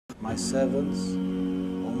My servants,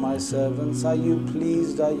 oh my servants, are you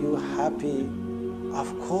pleased? Are you happy?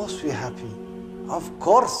 Of course we're happy. Of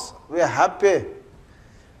course we're happy.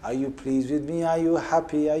 Are you pleased with me? Are you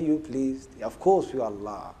happy? Are you pleased? Of course we are,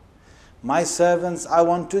 Allah. My servants, I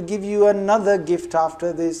want to give you another gift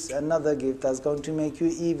after this, another gift that's going to make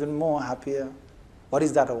you even more happier. What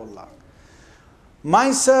is that, O Allah?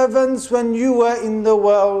 My servants, when you were in the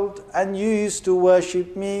world and you used to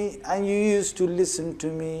worship me and you used to listen to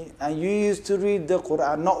me and you used to read the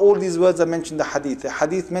Quran. Not all these words are mentioned in the hadith. The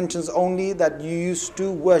hadith mentions only that you used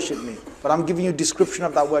to worship me. But I'm giving you a description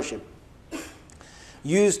of that worship.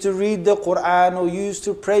 You used to read the Quran, or you used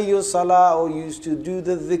to pray your salah, or you used to do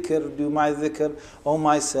the dhikr, do my dhikr. Oh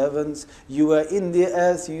my servants, you were in the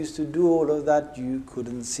earth, you used to do all of that, you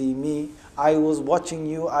couldn't see me. I was watching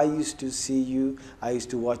you, I used to see you. I used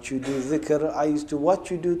to watch you do dhikr, I used to watch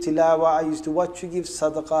you do tilawah, I used to watch you give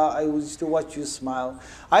sadaqah, I used to watch you smile.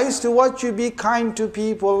 I used to watch you be kind to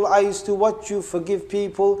people, I used to watch you forgive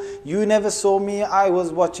people. You never saw me, I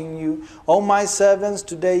was watching you. Oh my servants,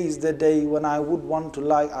 today is the day when I would want to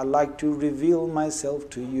I like to reveal myself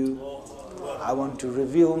to you. I want to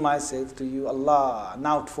reveal myself to you, Allah.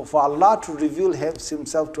 Now for Allah to reveal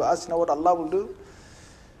Himself to us, you know what Allah will do?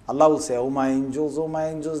 Allah will say, oh my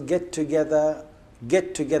angels, get together,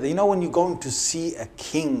 get together. You know when you're going to see a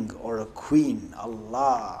king or a queen,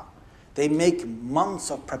 Allah, they make months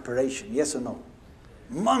of preparation, yes or no?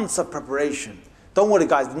 Months of preparation. Don't worry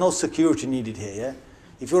guys, there's no security needed here, yeah?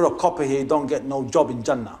 If you're a copper here, you don't get no job in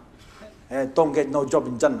Jannah. Don't get no job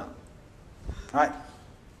in Jannah. Right?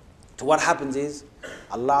 So what happens is,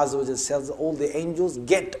 Allah Azza wa Jalla tells all the angels,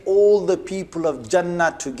 get all the people of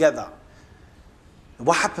Jannah together.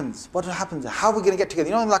 What happens? What happens? How are we going to get together?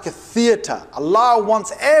 You know, like a theater. Allah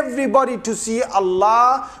wants everybody to see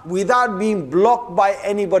Allah without being blocked by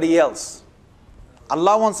anybody else.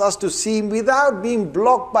 Allah wants us to see Him without being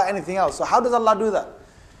blocked by anything else. So how does Allah do that?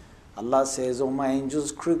 Allah says, oh my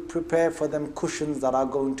angels, prepare for them cushions that are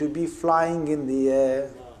going to be flying in the air.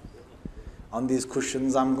 On these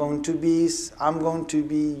cushions I'm going to be,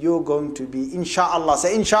 you're going to be, inshallah.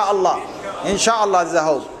 Say inshallah. Inshallah is the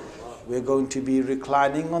hope. We're going to be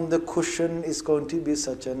reclining on the cushion. It's going to be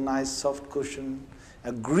such a nice soft cushion.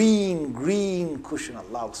 A green cushion.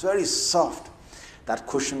 Allah, it's very soft. That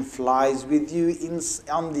cushion flies with you in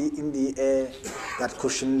the air. That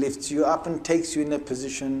cushion lifts you up and takes you in a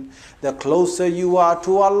position. The closer you are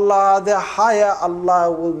to Allah, the higher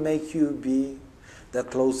Allah will make you be. The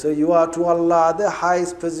closer you are to Allah, the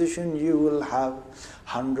highest position you will have.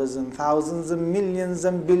 Hundreds and thousands and millions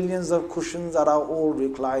and billions of cushions that are all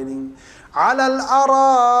reclining. عَلَى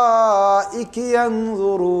الْأَرَائِكِ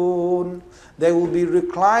يَنْظُرُونَ. They will be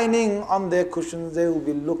reclining on their cushions. They will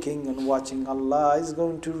be looking and watching. Allah is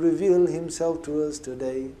going to reveal Himself to us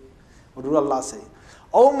today. What will Allah say?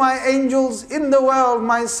 Oh my angels in the world,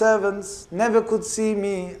 my servants never could see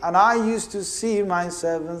me, and I used to see my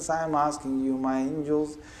servants. I am asking you, my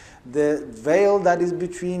angels, the veil that is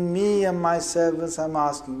between me and my servants, I'm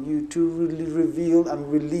asking you to really reveal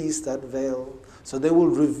and release that veil. So they will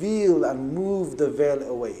reveal and move the veil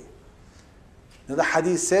away. Now the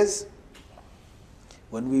hadith says,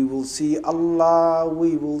 when we will see Allah,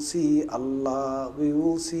 we will see Allah, we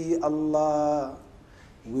will see Allah.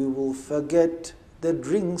 We will forget the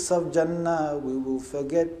drinks of Jannah, we will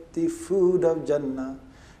forget the food of Jannah.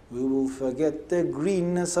 We will forget the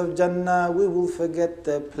greenness of Jannah. We will forget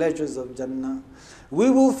the pleasures of Jannah. We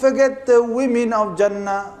will forget the women of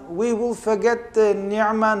Jannah. We will forget the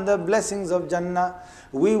ni'mah and the blessings of Jannah.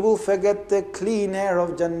 We will forget the clean air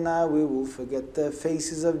of Jannah. We will forget the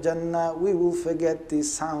faces of Jannah. We will forget the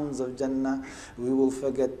sounds of Jannah. We will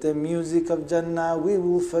forget the music of Jannah. We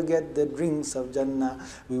will forget the drinks of Jannah.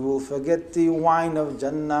 We will forget the wine of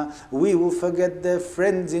Jannah. We will forget the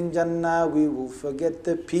friends in Jannah. We will forget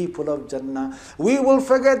the people of Jannah. We will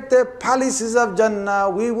forget the palaces of Jannah.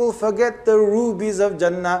 We will forget the rubies of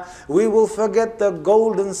Jannah. We will forget the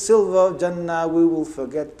gold and silver of Jannah. We will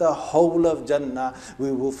forget the whole of Jannah.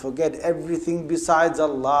 We will forget everything besides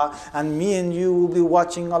Allah, and me and you will be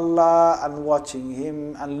watching Allah and watching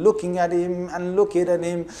Him and looking at Him and looking at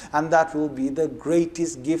Him, and that will be the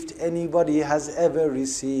greatest gift anybody has ever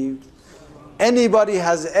received. Anybody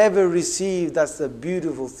has ever received. That's the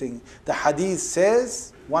beautiful thing. The hadith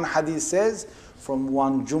says, one hadith says, from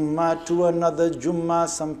one Jummah to another Jummah,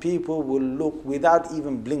 some people will look without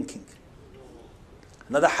even blinking.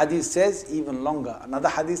 Another hadith says even longer. Another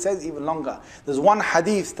hadith says even longer. There's one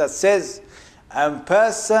hadith that says a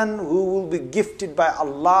person who will be gifted by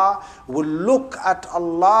Allah will look at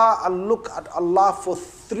Allah and look at Allah for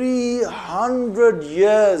 300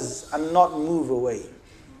 years and not move away.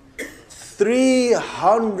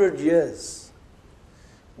 300 years.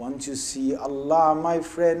 Once you see Allah, my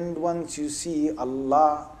friend, once you see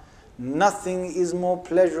Allah, nothing is more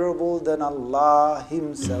pleasurable than Allah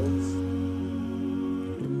Himself.